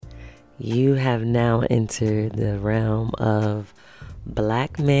You have now entered the realm of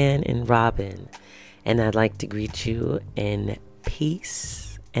Black Man and Robin, and I'd like to greet you in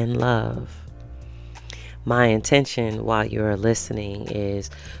peace and love. My intention while you're listening is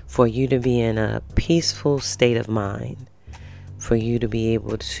for you to be in a peaceful state of mind, for you to be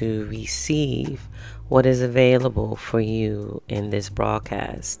able to receive what is available for you in this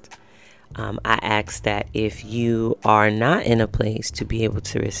broadcast. I ask that if you are not in a place to be able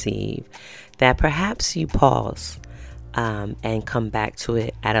to receive, that perhaps you pause and come back to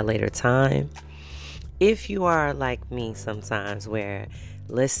it at a later time. If you are like me sometimes, where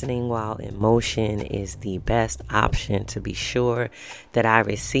listening while in motion is the best option to be sure that I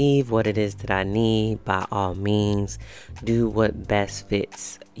receive what it is that I need, by all means, do what best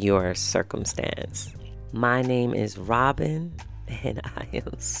fits your circumstance. My name is Robin, and I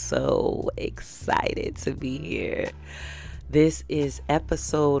am so excited to be here. This is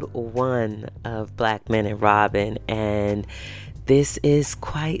episode 1 of Black Men and Robin, and this is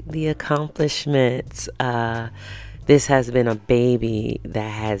quite the accomplishment. This has been a baby that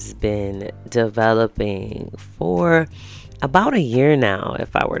has been developing for about a year now,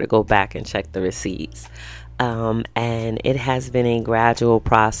 if I were to go back and check the receipts. And it has been a gradual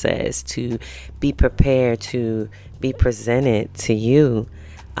process to be prepared to be presented to you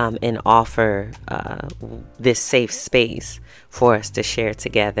and offer this safe space for us to share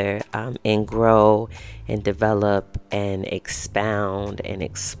together and grow and develop and expound and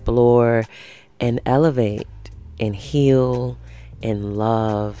explore and elevate and heal and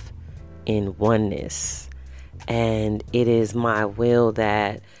love in oneness. And it is my will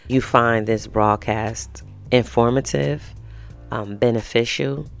that you find this broadcast informative,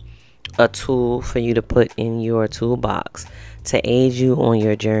 beneficial, a tool for you to put in your toolbox to aid you on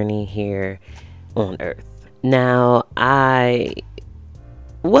your journey here on earth. Now, I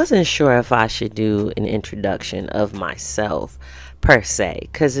wasn't sure if I should do an introduction of myself per se,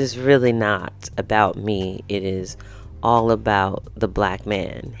 because it's really not about me. It is all about the Black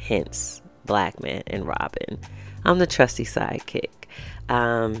man, hence Black Man and Robin. I'm the trusty sidekick.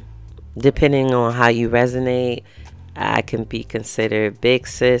 Depending on how you resonate, I can be considered big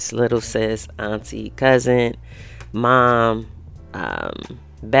sis, little sis, auntie, cousin, mom,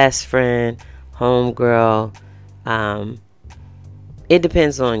 best friend, homegirl. It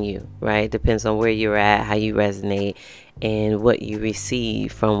depends on you, right? It depends on where you're at, how you resonate, and what you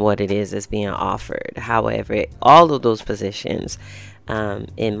receive from what it is that's being offered. However, all of those positions,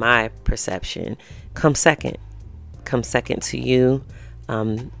 in my perception, come second to you,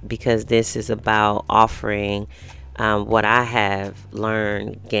 because this is about offering what I have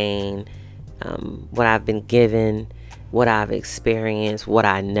learned, gained, what I've been given, what I've experienced, what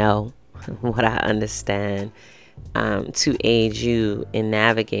I know, what I understand, to aid you in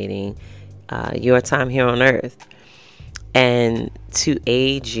navigating your time here on earth, and to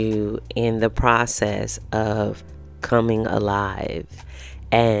aid you in the process of coming alive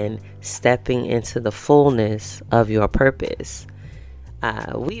and stepping into the fullness of your purpose.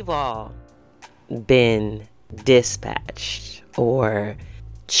 We've all been dispatched or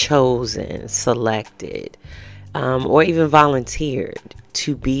chosen, selected, or even volunteered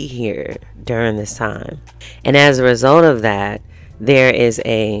to be here during this time. And as a result of that, there is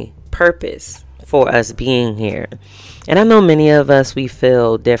a purpose for us being here. And I know many of us, we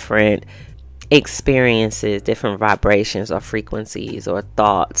feel different experiences, different vibrations or frequencies or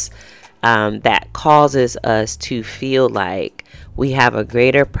thoughts that causes us to feel like we have a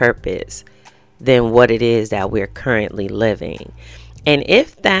greater purpose than what it is that we're currently living. And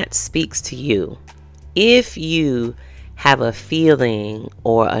if that speaks to you, if you have a feeling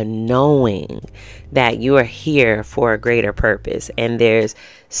or a knowing that you are here for a greater purpose and there's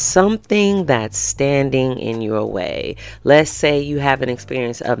something that's standing in your way, let's say you have an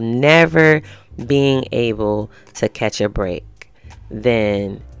experience of never being able to catch a break,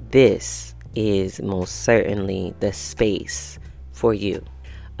 then this is most certainly the space for you.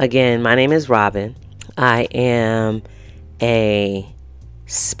 Again, my name is Robin. I am a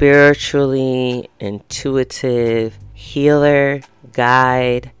spiritually intuitive healer,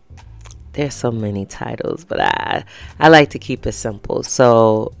 guide. There's so many titles, but I like to keep it simple.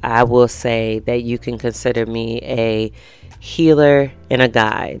 So I will say that you can consider me a healer and a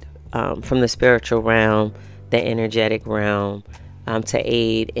guide from the spiritual realm, the energetic realm, to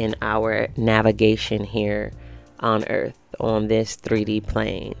aid in our navigation here on earth, on this 3D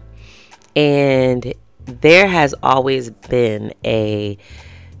plane. And there has always been a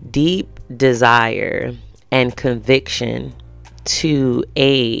deep desire and conviction to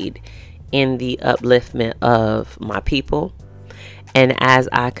aid in the upliftment of my people And as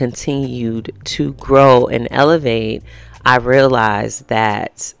I continued to grow and elevate, I realized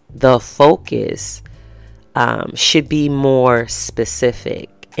that the focus should be more specific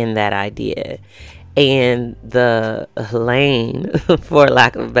in that idea. And the lane, for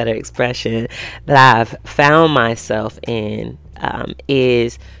lack of a better expression, that I've found myself in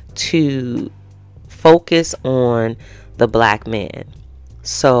is to focus on the black man.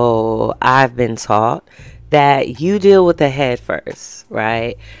 So I've been taught that you deal with the head first,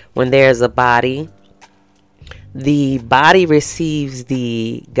 right? When there's a body, the body receives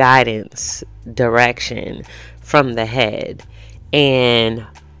the guidance, direction from the head. And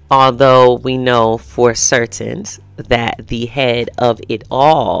although we know for certain that the head of it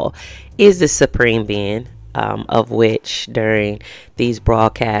all is the supreme being, of which during these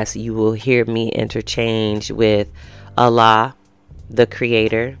broadcasts you will hear me interchange with Allah, the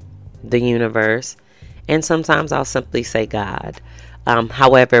creator, the universe, and sometimes I'll simply say God.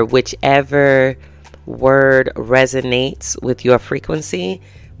 However, whichever word resonates with your frequency,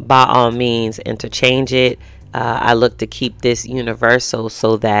 by all means interchange it. I look to keep this universal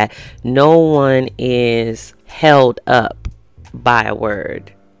so that no one is held up by a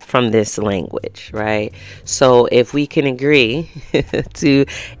word from this language, right? So if we can agree to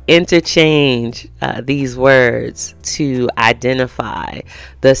interchange these words to identify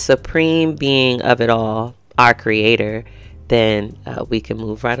the supreme being of it all, our creator, then we can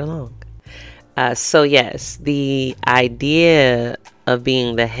move right along. So yes, the idea of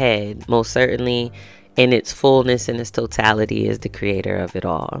being the head, most certainly in its fullness and its totality, is the creator of it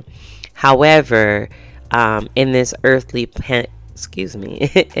all. However, in this earthly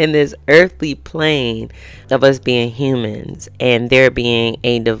in this earthly plane of us being humans and there being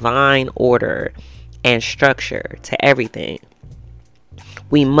a divine order and structure to everything,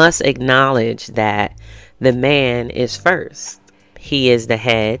 we must acknowledge that the man is first. He is the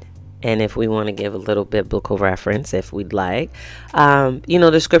head. And if we want to give a little biblical reference, if we'd like,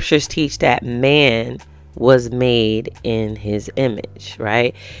 the scriptures teach that man was made in his image,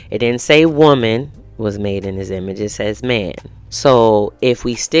 right? It didn't say woman was made in his image. It says man. So if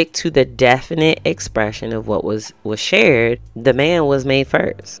we stick to the definite expression of what was shared, the man was made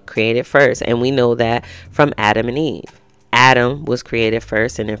first, created first. And we know that from Adam and Eve. Adam was created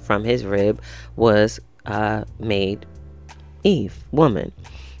first, and then from his rib was made Eve, woman.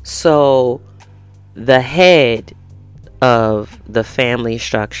 So the head of the family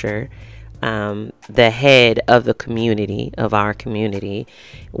structure, the head of the community, of our community,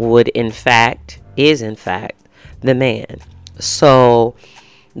 is in fact the man. So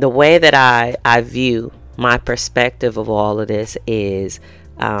the way that I view my perspective of all of this is,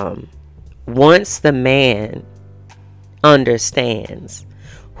 once the man understands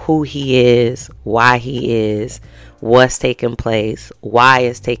who he is, why he is, what's taking place, why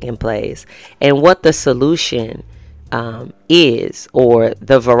it's taking place, and what the solution is, or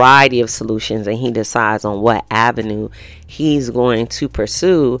the variety of solutions, and he decides on what avenue he's going to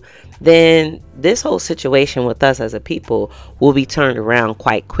pursue, then this whole situation with us as a people will be turned around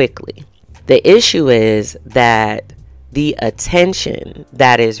quite quickly. The issue is that the attention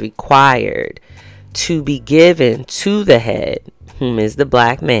that is required to be given to the head, whom is the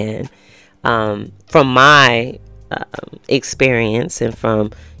black man, from my experience and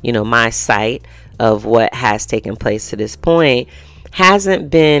from my sight of what has taken place to this point,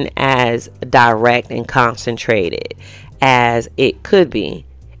 hasn't been as direct and concentrated as it could be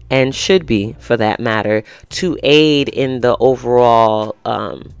and should be, for that matter, to aid in the overall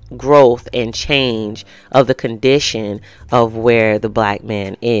growth and change of the condition of where the black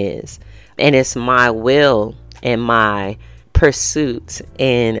man is. And it's my will and my pursuit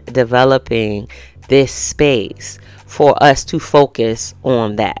in developing this space for us to focus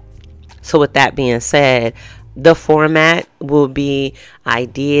on that. So with that being said, the format will be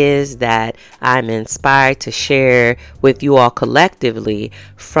ideas that I'm inspired to share with you all collectively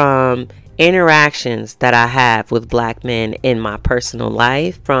from interactions that I have with black men in my personal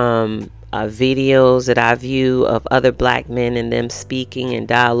life, from videos that I view of other black men and them speaking and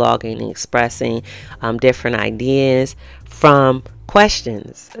dialoguing and expressing different ideas, from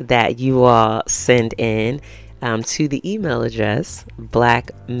questions that you all send in to the email address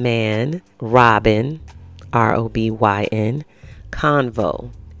blackmanrobyn, ROBYN,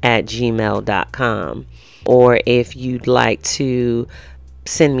 convo@gmail.com. Or if you'd like to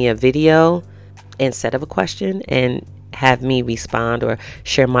send me a video instead of a question and have me respond or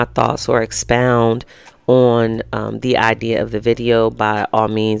share my thoughts or expound on the idea of the video, by all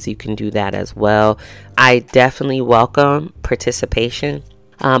means, you can do that as well. I definitely welcome participation.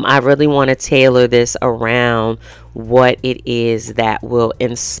 I really want to tailor this around what it is that will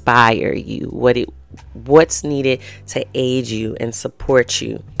inspire you, what's needed to aid you and support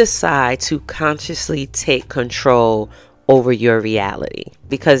you. Decide to consciously take control over your reality,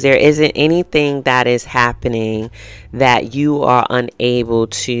 because there isn't anything that is happening that you are unable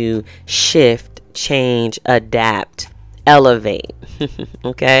to shift, change, adapt, elevate.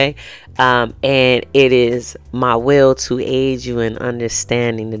 Okay. And it is my will to aid you in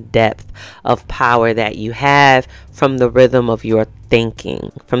understanding the depth of power that you have from the rhythm of your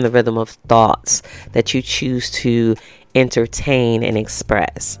thinking, from the rhythm of thoughts that you choose to entertain and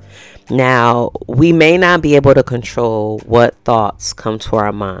express. Now, we may not be able to control what thoughts come to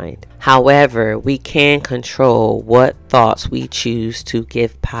our mind. However, we can control what thoughts we choose to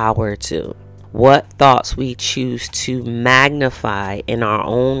give power to, what thoughts we choose to magnify in our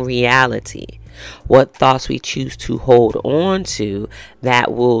own reality, what thoughts we choose to hold on to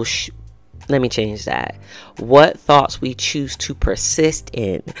that will let me change that. What thoughts we choose to persist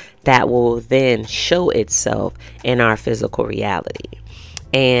in that will then show itself in our physical reality.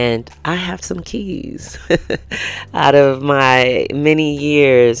 And I have some keys out of my many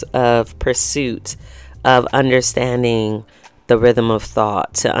years of pursuit of understanding the rhythm of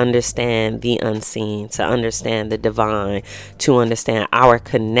thought, to understand the unseen, to understand the divine, to understand our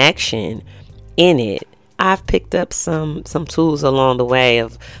connection in it. I've picked up some tools along the way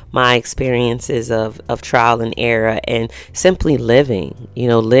of my experiences of trial and error and simply living.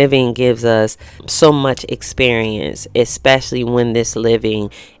 Living gives us so much experience, especially when this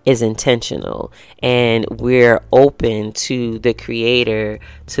living is intentional and we're open to the Creator,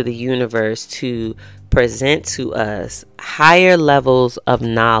 to the universe, to present to us higher levels of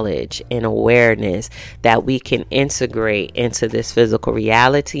knowledge and awareness that we can integrate into this physical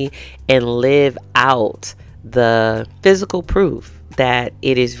reality and live out the physical proof that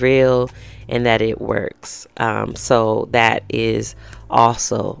it is real and that it works. So that is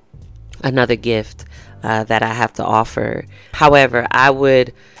also another gift that I have to offer. However, I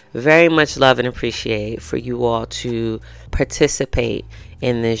would very much love and appreciate for you all to participate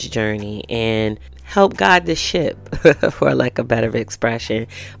in this journey and help guide the ship, for lack of a better expression,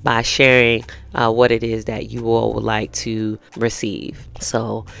 by sharing what it is that you all would like to receive.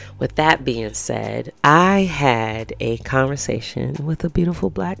 So with that being said, I had a conversation with a beautiful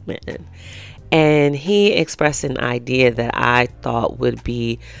black man, and he expressed an idea that I thought would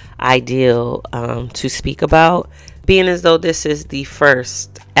be ideal to speak about, being as though this is the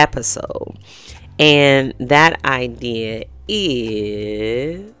first episode. And that idea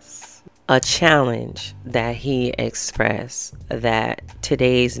is a challenge that he expressed that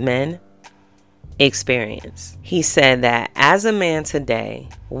today's men experience. He said that as a man today,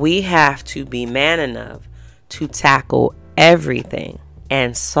 we have to be man enough to tackle everything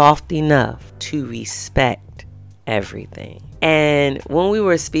and soft enough to respect everything. And when we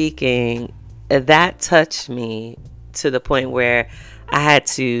were speaking, that touched me to the point where I had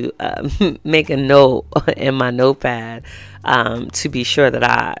to make a note in my notepad to be sure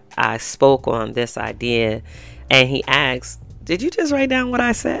that I spoke on this idea. And he asked, "Did you just write down what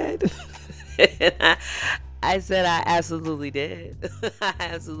I said?" And I said, "I absolutely did." I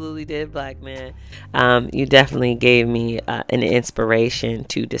absolutely did, black man. You definitely gave me an inspiration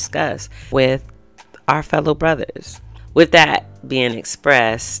to discuss with our fellow brothers. With that being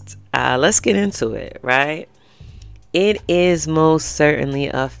expressed, let's get into it, right? It is most certainly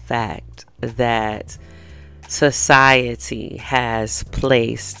a fact that society has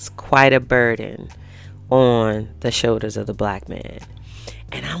placed quite a burden on the shoulders of the black man.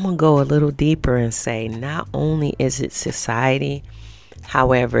 And I'm going to go a little deeper and say, not only is it society,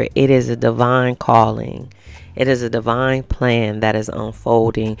 however, it is a divine calling. It is a divine plan that is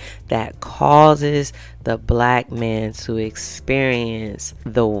unfolding that causes the black man to experience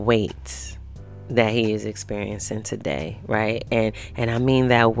the weight that he is experiencing today, right? And I mean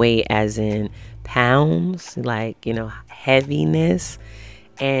that weight as in pounds, like, heaviness,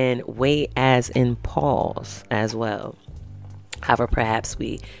 and weight as in pause as well. However, perhaps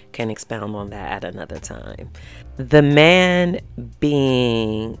we can expound on that at another time. The man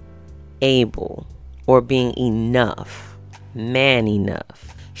being able or being enough, man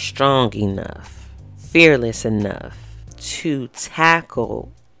enough, strong enough, fearless enough to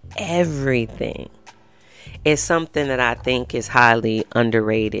tackle everything is something that I think is highly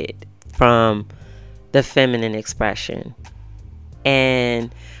underrated from the feminine expression.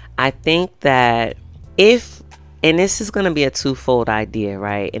 And I think that and this is going to be a twofold idea,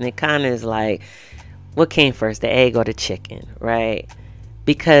 right? And it kind of is like, what came first, the egg or the chicken, right?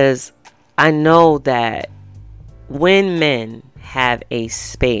 Because I know that when men have a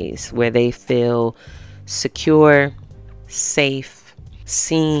space where they feel secure, safe,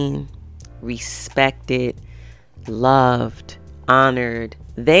 seen, respected, loved, honored,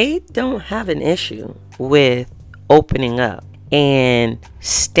 they don't have an issue with opening up and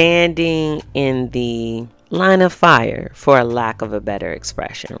standing in the line of fire, for a lack of a better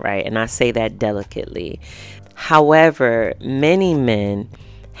expression, right? And I say that delicately. However, many men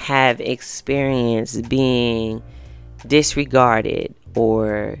have experienced being disregarded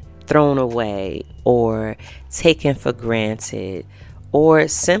or thrown away or taken for granted, or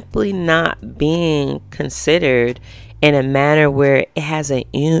simply not being considered in a manner where it has a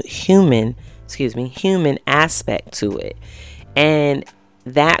human aspect to it. And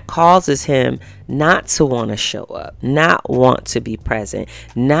that causes him not to want to show up, not want to be present,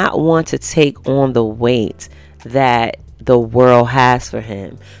 not want to take on the weight that the world has for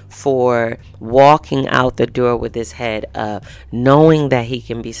him, for walking out the door with his head up, knowing that he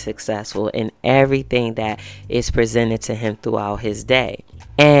can be successful in everything that is presented to him throughout his day.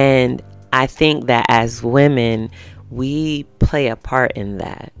 And I think that as women, we play a part in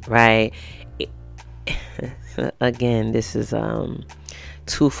that, right? Again, this is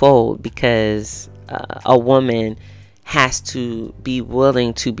twofold, because a woman has to be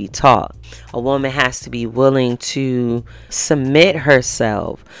willing to be taught. A woman has to be willing to submit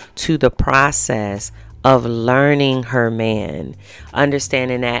herself to the process of learning her man,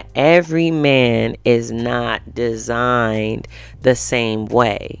 understanding that every man is not designed the same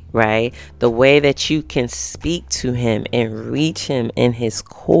way, right? The way that you can speak to him and reach him in his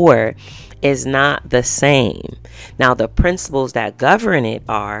core is not the same. Now, the principles that govern it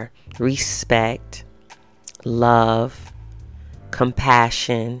are respect, love,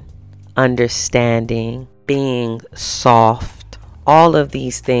 compassion, understanding, being soft. All of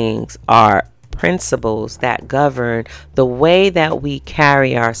these things are principles that govern the way that we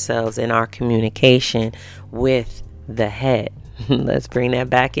carry ourselves in our communication with the head. Let's bring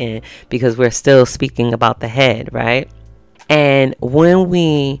that back in, because we're still speaking about the head, right? And when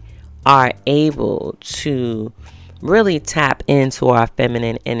we are able to really tap into our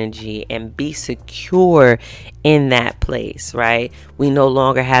feminine energy and be secure in that place, right? We no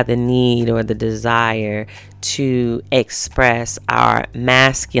longer have the need or the desire to express our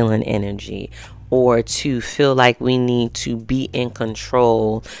masculine energy, or to feel like we need to be in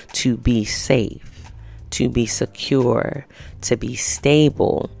control, to be safe, to be secure, to be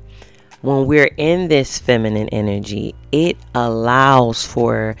stable. When we're in this feminine energy, it allows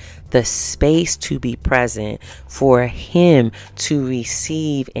for the space to be present for him to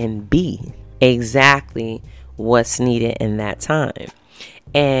receive and be exactly what's needed in that time.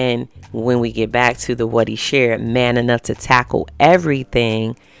 And when we get back to the what he shared, man enough to tackle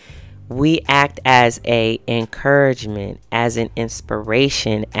everything, we act as a encouragement, as an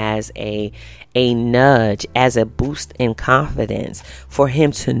inspiration, as a nudge, as a boost in confidence for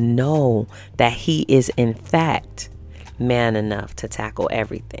him to know that he is in fact man enough to tackle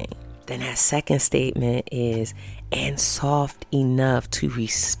everything. Then that second statement is, and soft enough to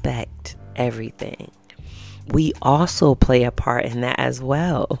respect everything. We also play a part in that as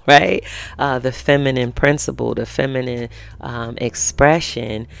well, right? The feminine principle, the feminine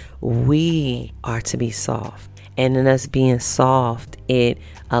expression, we are to be soft. And in us being soft, it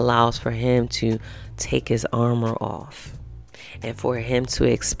allows for him to take his armor off and for him to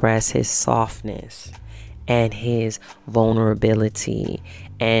express his softness and his vulnerability,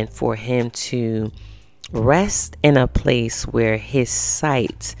 and for him to rest in a place where his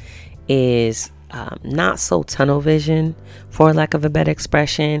sight is not so tunnel vision, for lack of a better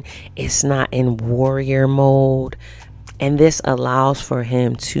expression. It's not in warrior mode. And this allows for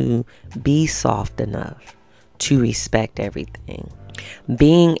him to be soft enough to respect everything.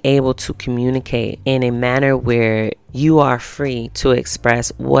 Being able to communicate in a manner where you are free to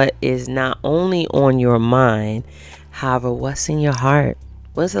express what is not only on your mind, however, what's in your heart.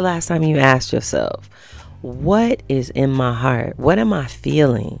 When's the last time you asked yourself, what is in my heart? What am I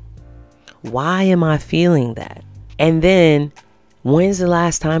feeling? Why am I feeling that? And then, when's the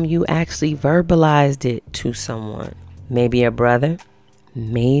last time you actually verbalized it to someone? Maybe a brother,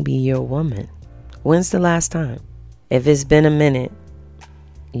 maybe your woman. When's the last time? If it's been a minute,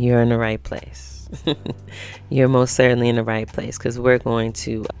 you're in the right place. You're most certainly in the right place, because we're going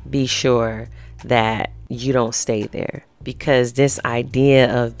to be sure that you don't stay there. Because this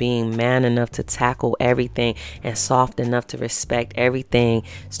idea of being man enough to tackle everything and soft enough to respect everything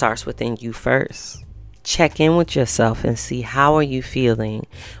starts within you first. Check in with yourself and see, how are you feeling?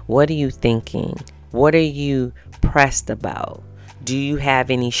 What are you thinking? What are you pressed about? Do you have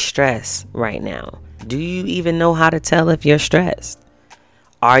any stress right now? Do you even know how to tell if you're stressed?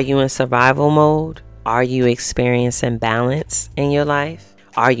 Are you in survival mode? Are you experiencing balance in your life?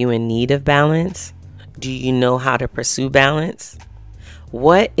 Are you in need of balance? Do you know how to pursue balance?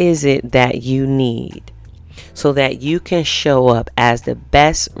 What is it that you need so that you can show up as the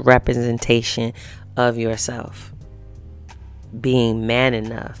best representation of yourself? Being man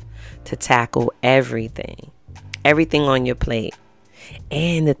enough to tackle everything on your plate,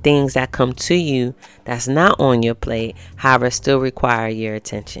 and the things that come to you that's not on your plate, however, still require your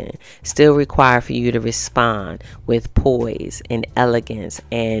attention, still require for you to respond with poise and elegance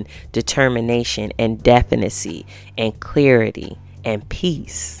and determination and definicy and clarity and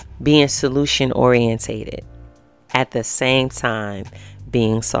peace. Being solution orientated, at the same time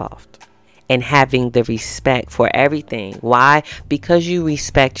being soft and having the respect for everything. Why? Because you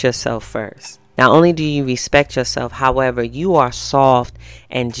respect yourself first. Not only do you respect yourself, however, you are soft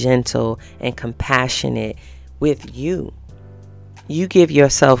and gentle and compassionate with you. You give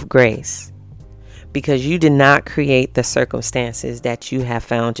yourself grace because you did not create the circumstances that you have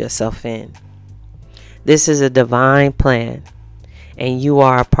found yourself in. This is a divine plan, and you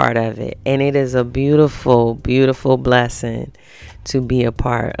are a part of it. And it is a beautiful, beautiful blessing to be a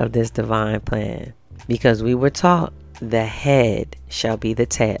part of this divine plan, because we were taught the head shall be the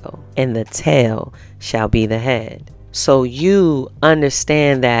tail, and the tail shall be the head. So you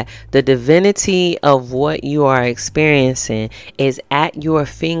understand that the divinity of what you are experiencing is at your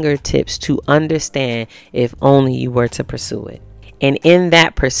fingertips to understand if only you were to pursue it. And in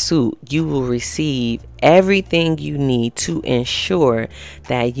that pursuit, you will receive everything you need to ensure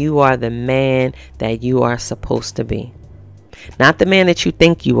that you are the man that you are supposed to be. Not the man that you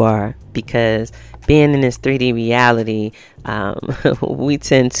think you are, because being in this 3D reality, we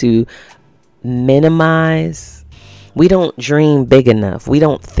tend to minimize. We don't dream big enough. We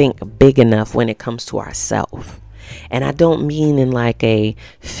don't think big enough when it comes to ourselves. And I don't mean in like a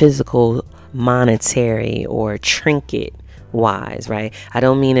physical, monetary, or trinket wise, right? I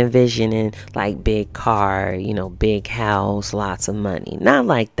don't mean envisioning like big car, big house, lots of money. Not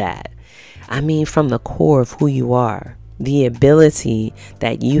like that. I mean from the core of who you are. The ability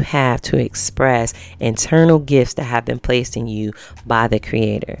that you have to express internal gifts that have been placed in you by the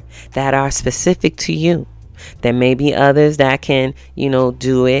Creator that are specific to you. There may be others that can,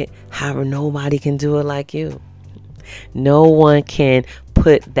 do it. However, nobody can do it like you. No one can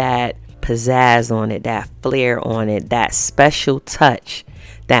put that pizzazz on it, that flair on it, that special touch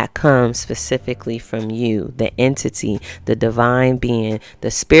that comes specifically from you, the entity, the divine being,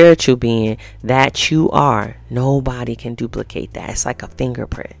 the spiritual being that you are. Nobody can duplicate that. It's like a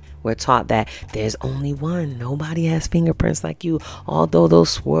fingerprint. We're taught that there's only one. Nobody has fingerprints like you. Although those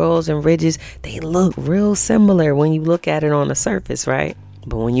swirls and ridges, they look real similar when you look at it on the surface, right?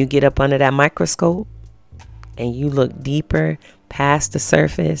 But when you get up under that microscope and you look deeper past the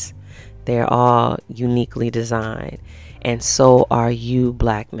surface, they're all uniquely designed. And so are you,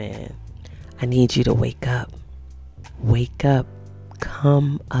 black man. I need you to wake up. Wake up.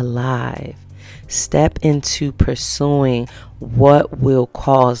 Come alive. Step into pursuing what will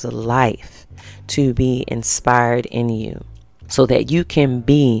cause life to be inspired in you, so that you can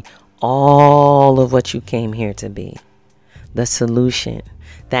be all of what you came here to be. The solution,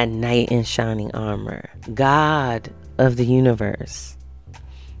 that knight in shining armor, God of the universe.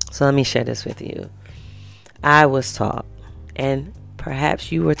 So let me share this with you. I was taught, and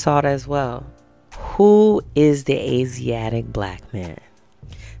perhaps you were taught as well, who is the Asiatic black man?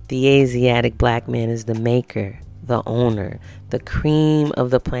 The Asiatic black man is the maker, the owner, the cream of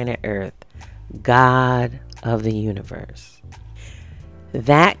the planet Earth, God of the universe.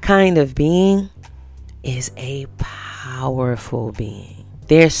 That kind of being is a powerful being.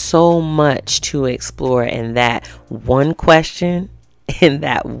 There's so much to explore in that one question and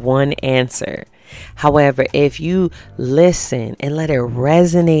that one answer. However, if you listen and let it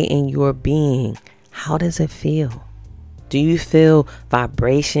resonate in your being, how does it feel? Do you feel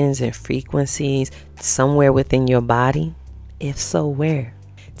vibrations and frequencies somewhere within your body? If so, where?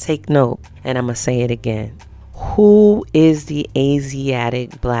 Take note, and I'm going to say it again. Who is the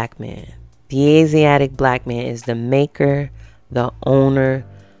Asiatic black man? The Asiatic black man is the maker, the owner,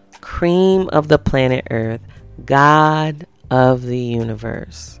 cream of the planet Earth, God of the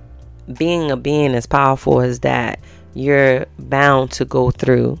universe. Being a being as powerful as that, you're bound to go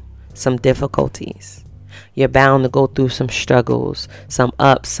through some difficulties. You're bound to go through some struggles, some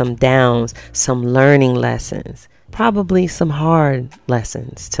ups, some downs, some learning lessons, probably some hard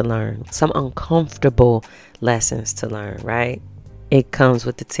lessons to learn, some uncomfortable lessons to learn, right? It comes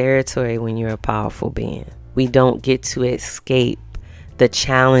with the territory when you're a powerful being. We don't get to escape the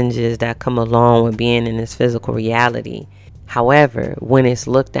challenges that come along with being in this physical reality. However, when it's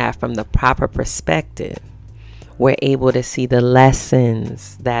looked at from the proper perspective, we're able to see the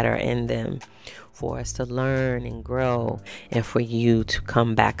lessons that are in them for us to learn and grow, and for you to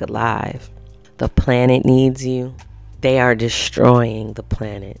come back alive. The planet needs you. They are destroying the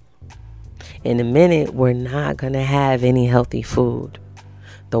planet. In a minute, we're not going to have any healthy food.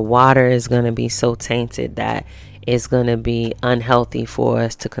 The water is going to be so tainted that it's going to be unhealthy for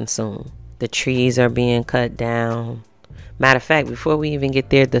us to consume. The trees are being cut down. Matter of fact, before we even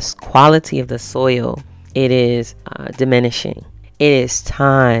get there, the quality of the soil, it is diminishing. It is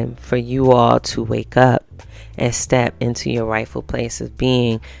time for you all to wake up and step into your rightful place of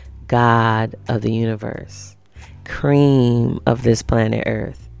being God of the universe, cream of this planet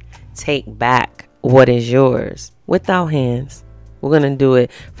Earth. Take back what is yours without hands. We're going to do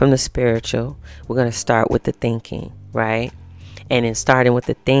it from the spiritual. We're going to start with the thinking, right? And in starting with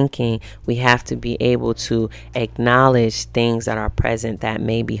the thinking, we have to be able to acknowledge things that are present that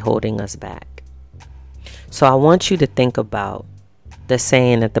may be holding us back. So I want you to think about the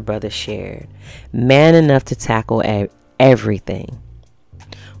saying that the brother shared: man enough to tackle everything.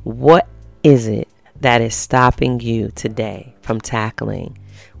 What is it that is stopping you today from tackling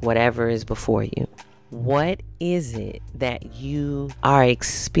whatever is before you? What is it that you are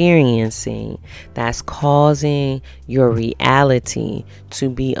experiencing that's causing your reality to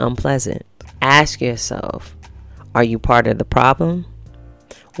be unpleasant? Ask yourself, are you part of the problem?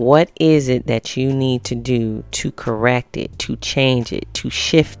 What is it that you need to do to correct it, to change it, to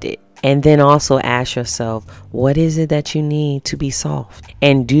shift it? And then also ask yourself, what is it that you need to be soft?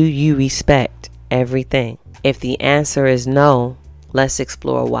 And do you respect everything? If the answer is no, let's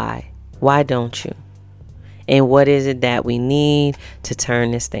explore why. Why don't you? And what is it that we need to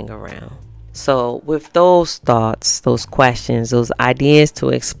turn this thing around? So with those thoughts, those questions, those ideas to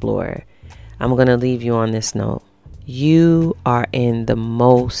explore, I'm going to leave you on this note. You are in the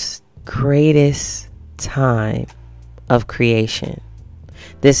most greatest time of creation.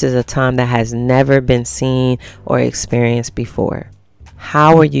 This is a time that has never been seen or experienced before.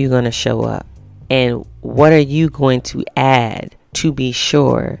 How are you going to show up? And what are you going to add to be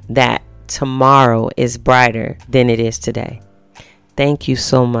sure that tomorrow is brighter than it is today? Thank you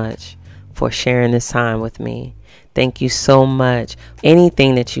so much for sharing this time with me. Thank you so much.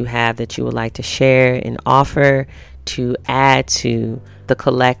 Anything that you have that you would like to share and offer to add to the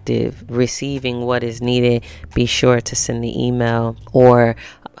collective receiving what is needed, be sure to send the email, or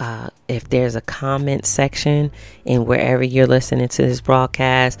if there's a comment section in wherever you're listening to this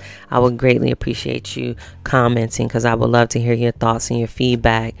broadcast, I would greatly appreciate you commenting, because I would love to hear your thoughts and your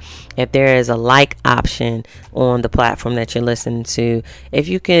feedback. If there is a like option on the platform that you're listening to, if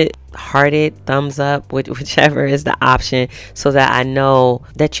you could heart it, thumbs up, whichever is the option, so that I know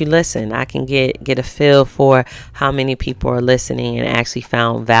that you listen. I can get a feel for how many people are listening and actually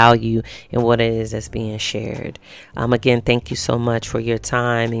found value in what it is that's being shared. Again, thank you so much for your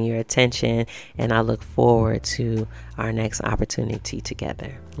time and your attention, and I look forward to our next opportunity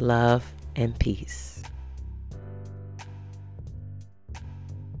together. Love and peace.